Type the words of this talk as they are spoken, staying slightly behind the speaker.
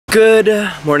Good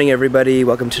morning, everybody.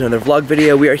 Welcome to another vlog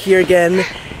video. We are here again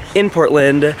in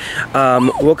Portland.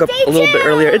 Woke up a little bit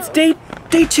earlier. It's day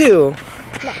 2.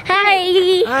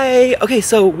 Hi. Hi. Okay,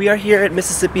 so we are here at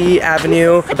Mississippi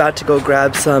Avenue, about to go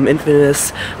grab some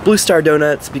infamous Blue Star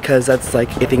donuts because that's like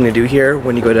a thing to do here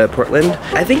when you go to Portland.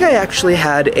 I think I actually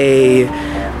had a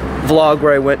vlog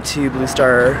where I went to Blue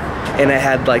Star and I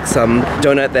had like some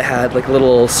donut that had like a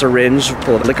little syringe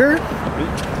full of liquor.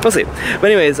 We'll see. But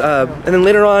anyways, and then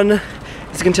later on,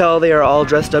 as you can tell, they are all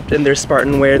dressed up in their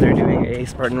Spartan wear. They're doing a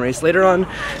Spartan race later on,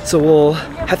 so we'll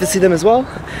have to see them as well.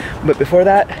 But before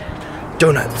that,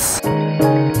 donuts.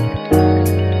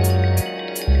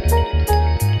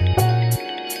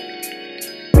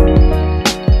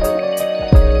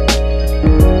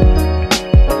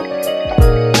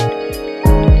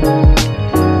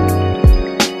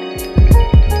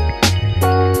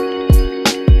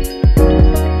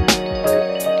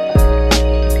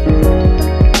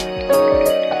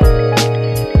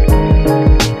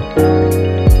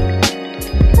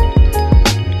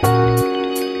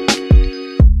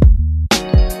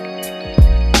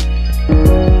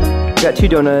 Got 2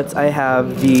 donuts. I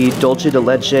have the dulce de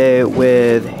leche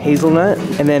with hazelnut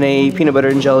and then a peanut butter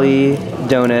and jelly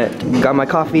donut. Got my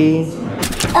coffee.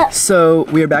 So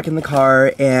we are back in the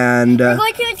car and We're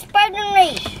going to a Spartan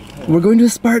race. we're going to a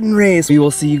Spartan race. We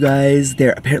will see you guys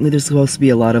there. Apparently there's supposed to be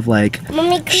a lot of like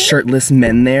shirtless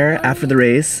men there after the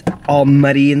race, all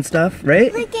muddy and stuff,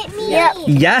 right? Look at me. Yep.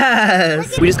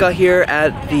 Yes! We just got here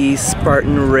at the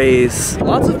Spartan race.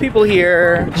 Lots of people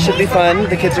here. Should be fun.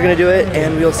 The kids are gonna do it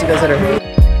and we'll see you guys later.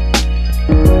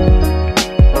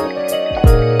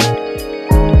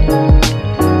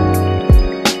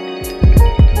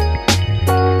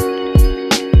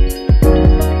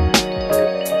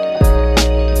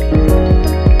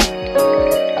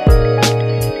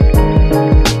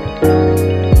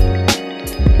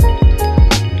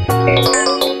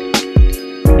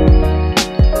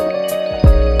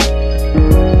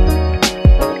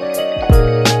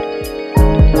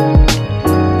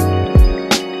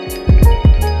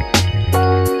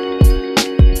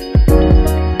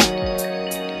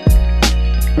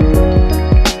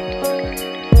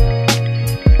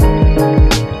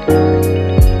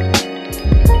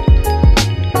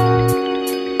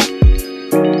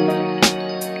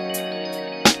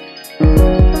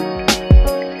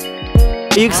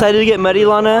 Are you excited to get muddy,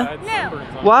 Lana? No.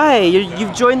 Why?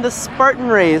 You've joined the Spartan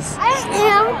race.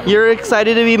 I am. You're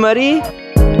excited to be muddy?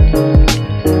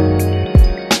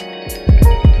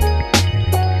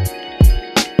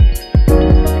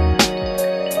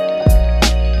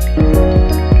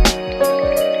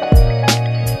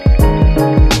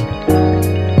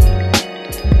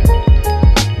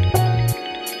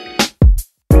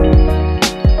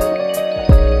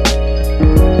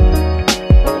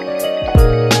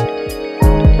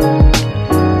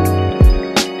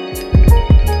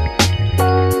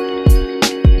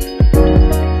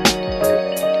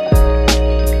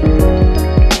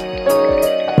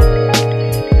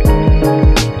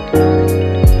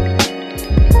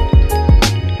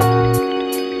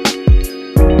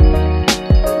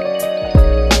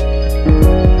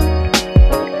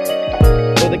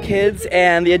 Kids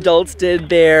and the adults did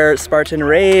their Spartan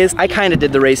race. I kind of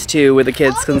did the race too with the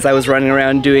kids since I was running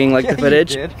around doing like the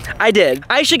footage. You did. I did.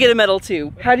 I should get a medal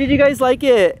too. How did you guys like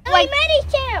it? Like muddy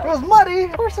too. It was muddy.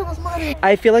 Of course it was muddy.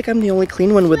 I feel like I'm the only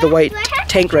clean one with the white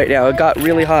tank right now. It got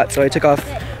really hot, so I took off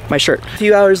my shirt. A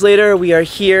few hours later, we are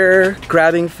here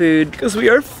grabbing food because we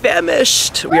are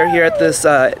famished. We are here at this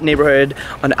neighborhood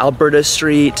on Alberta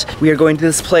Street. We are going to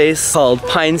this place called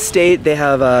Pine State. They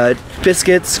have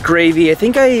biscuits, gravy. I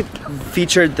think I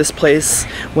featured this place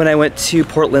when I went to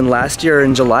Portland last year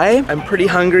in July. I'm pretty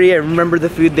hungry. I remember the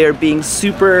food there being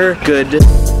super good.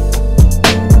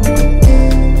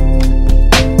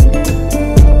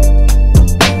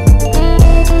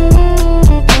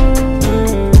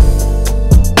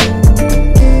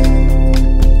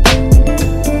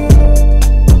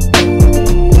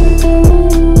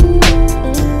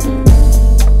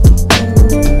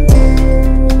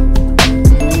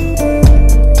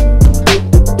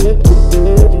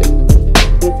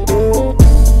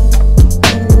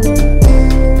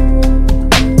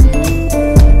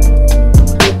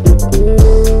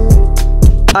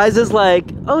 Eyes is like,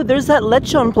 oh, there's that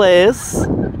lechon place. Oh,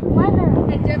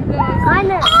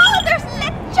 there's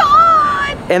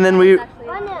lechon! And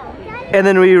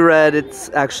then we read it's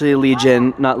actually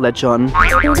Legion, not lechon.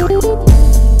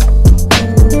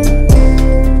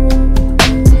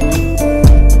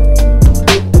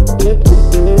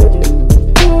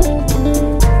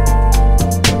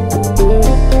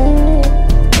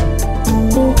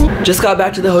 Just got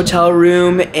back to the hotel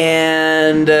room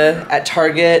and at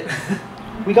Target,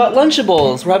 we got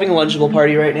Lunchables. We're having a Lunchable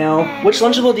party right now. Which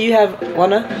Lunchable do you have,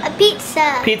 Lana? A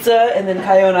pizza. Pizza, and then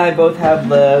Kaio and I both have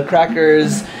the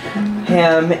crackers,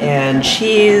 ham, and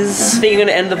cheese. I think I'm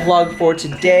gonna end the vlog for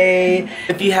today.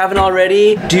 If you haven't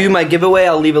already, do my giveaway.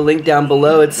 I'll leave a link down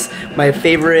below. It's my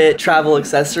favorite travel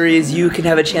accessories. You can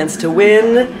have a chance to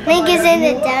win. Link is in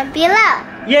the down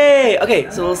below. Yay!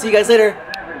 Okay, so we'll see you guys later.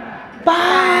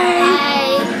 Bye! Bye.